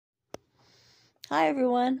Hi,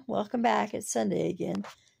 everyone. Welcome back. It's Sunday again.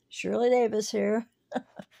 Shirley Davis here.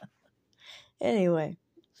 Anyway,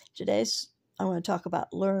 I want to talk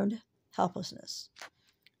about learned helplessness.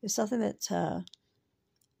 It's something that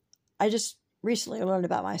I just recently learned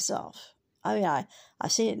about myself. I mean,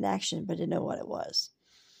 I've seen it in action, but didn't know what it was.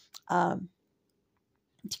 I'll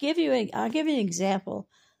give you an example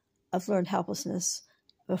of learned helplessness.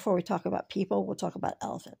 Before we talk about people, we'll talk about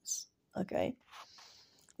elephants. Okay?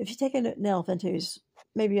 If you take an elephant who's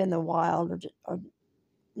maybe in the wild or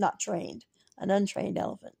not trained, an untrained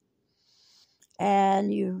elephant,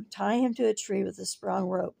 and you tie him to a tree with a strong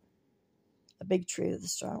rope, a big tree with a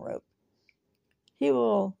strong rope, he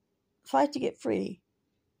will fight to get free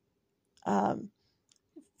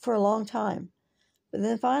for a long time. But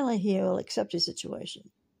then finally he will accept his situation.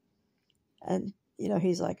 And,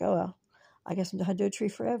 he's like, oh, well, I guess I'm tied to a tree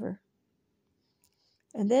forever.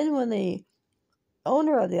 And then when the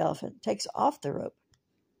owner of the elephant takes off the rope,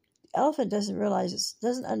 the elephant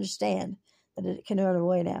doesn't understand that it can run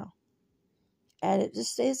away now. And it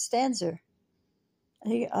just stands there.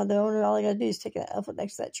 And the owner, all he got to do is take that elephant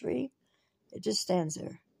next to that tree. It just stands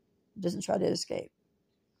there. It doesn't try to escape.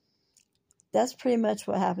 That's pretty much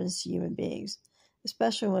what happens to human beings,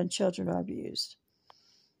 especially when children are abused.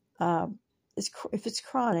 If it's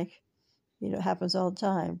chronic, it happens all the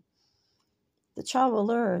time. The child will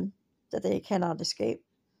learn that they cannot escape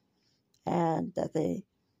and that they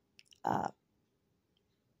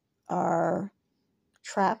are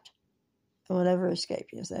trapped and will never escape.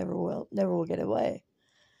 They never will get away.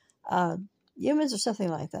 Humans are something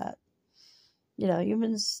like that.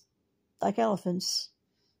 Humans, like elephants,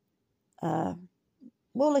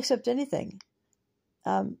 will accept anything.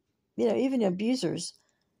 Even abusers,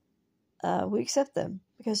 we accept them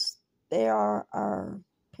because they are our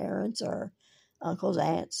parents, our uncles,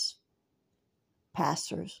 aunts,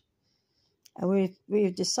 pastors, and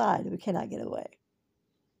we've decided we cannot get away,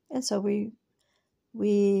 and so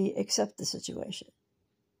we accept the situation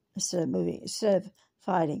instead of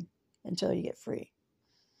fighting until you get free.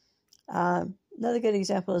 Another good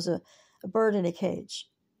example is a bird in a cage.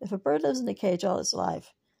 If a bird lives in a cage all its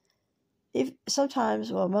life, most of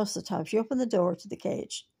the time, if you open the door to the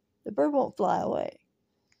cage, the bird won't fly away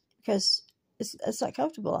because it's not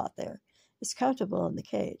comfortable out there. It's comfortable in the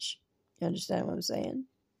cage. You understand what I'm saying?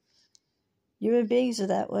 Human beings are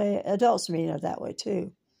that way. Adults, are that way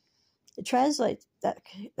too. It translates, that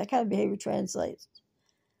kind of behavior translates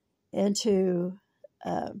into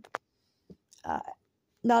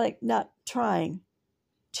not trying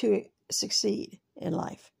to succeed in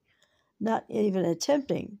life, not even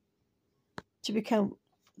attempting to become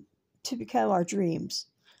our dreams,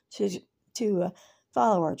 to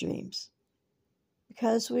follow our dreams,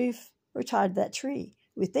 because we're tied to that tree.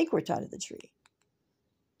 We think we're tied to the tree.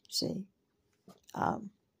 See, but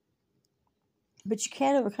you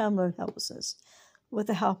can't overcome learned helplessness with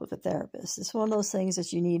the help of a therapist. It's one of those things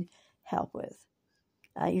that you need help with.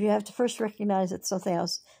 You have to first recognize that something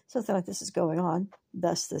like this is going on,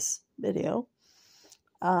 thus this video,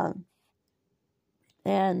 and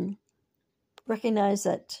recognize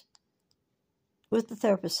that with the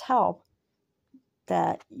therapist's help,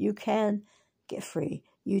 that you can get free.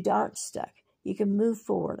 You aren't stuck. You can move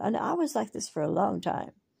forward. And I was like this for a long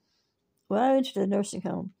time. When I went to the nursing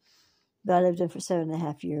home that I lived in for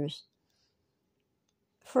 7.5 years,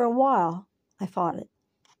 for a while, I fought it.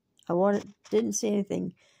 Didn't see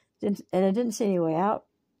anything, and I didn't see any way out.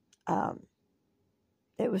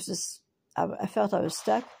 It was just, I felt I was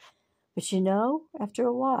stuck. But after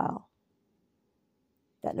a while,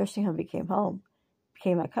 that nursing home became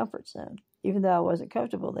my comfort zone. Even though I wasn't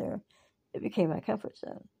comfortable there, it became my comfort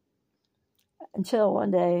zone. Until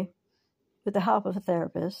one day, with the help of a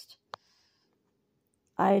therapist,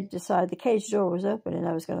 I decided the cage door was open and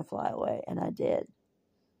I was going to fly away, and I did.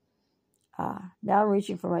 Now I'm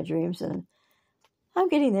reaching for my dreams, and I'm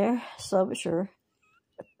getting there, slow but sure.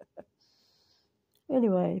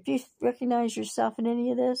 Anyway, if you recognize yourself in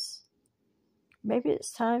any of this, maybe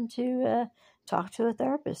it's time to talk to a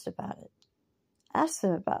therapist about it. Ask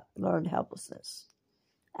them about learned helplessness.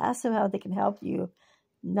 Ask them how they can help you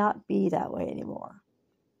not be that way anymore.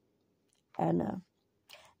 And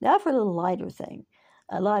now for a little lighter thing,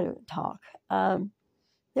 a lighter talk.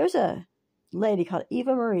 There's a lady called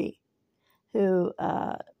Eva Marie who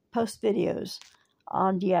posts videos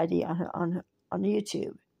on DID on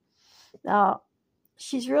YouTube. Now,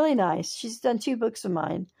 she's really nice. She's done 2 books of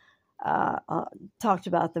mine, talked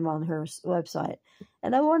about them on her website,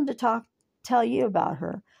 and I wanted to tell you about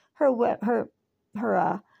her. Her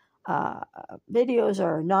videos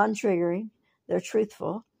are non-triggering. They're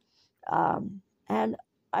truthful, and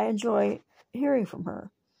I enjoy hearing from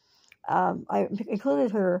her. I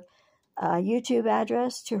included her YouTube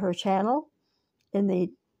address to her channel in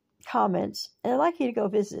the comments, and I'd like you to go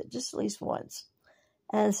visit it just at least once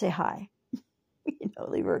and say hi.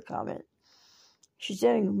 Leave her a comment. She's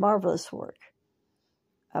doing marvelous work.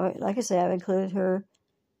 Like I say, I've included her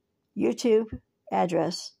YouTube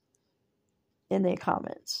address in the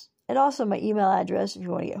comments, and also my email address if you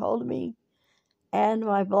want to get hold of me, and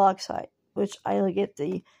my blog site, which I'll get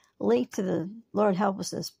the link to the Learn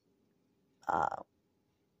Helplessness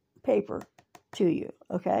paper to you.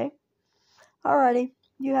 Okay? Alrighty.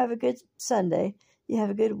 You have a good Sunday. You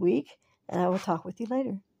have a good week, and I will talk with you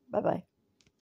later. Bye-bye.